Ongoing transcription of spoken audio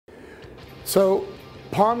So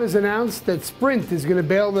Palm has announced that Sprint is going to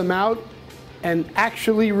bail them out and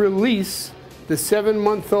actually release the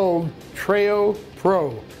 7-month-old Treo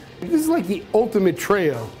Pro. This is like the ultimate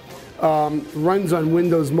Treo. Runs on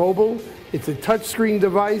Windows Mobile. It's a touchscreen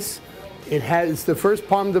device. It's the first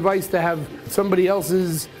Palm device to have somebody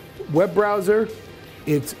else's web browser.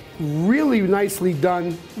 It's really nicely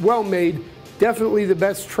done, well made, definitely the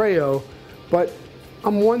best Treo, but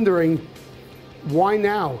I'm wondering, why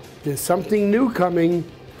now? There's something new coming.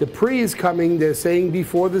 The Pre is coming, they're saying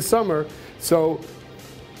before the summer. So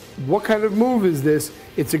what kind of move is this?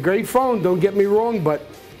 It's a great phone, don't get me wrong, but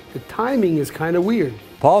the timing is kind of weird.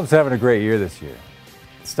 Palm's having a great year this year.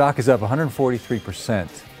 Stock is up 143%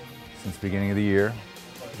 since the beginning of the year.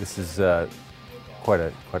 This is quite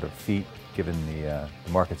a feat given the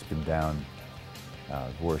market's been down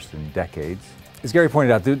the worst in decades. As Gary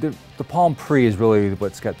pointed out, the Palm Pre is really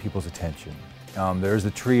what's got people's attention. There's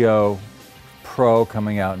the Treo Pro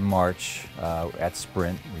coming out in March at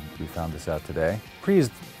Sprint. We found this out today. Pre is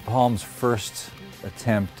Palm's first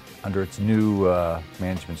attempt under its new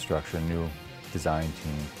management structure, new design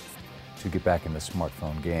team, to get back in the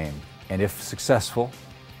smartphone game. And if successful,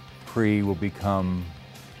 Pre will become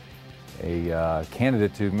a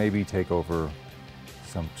candidate to maybe take over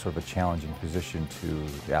some sort of a challenging position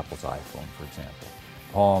to Apple's iPhone, for example.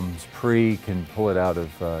 Palm's Pre can pull it out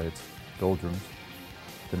of its doldrums,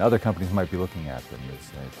 then other companies might be looking at them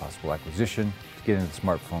as a possible acquisition to get into the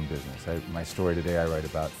smartphone business. My story today, I write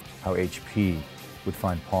about how HP would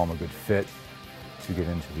find Palm a good fit to get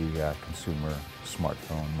into the consumer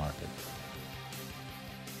smartphone market.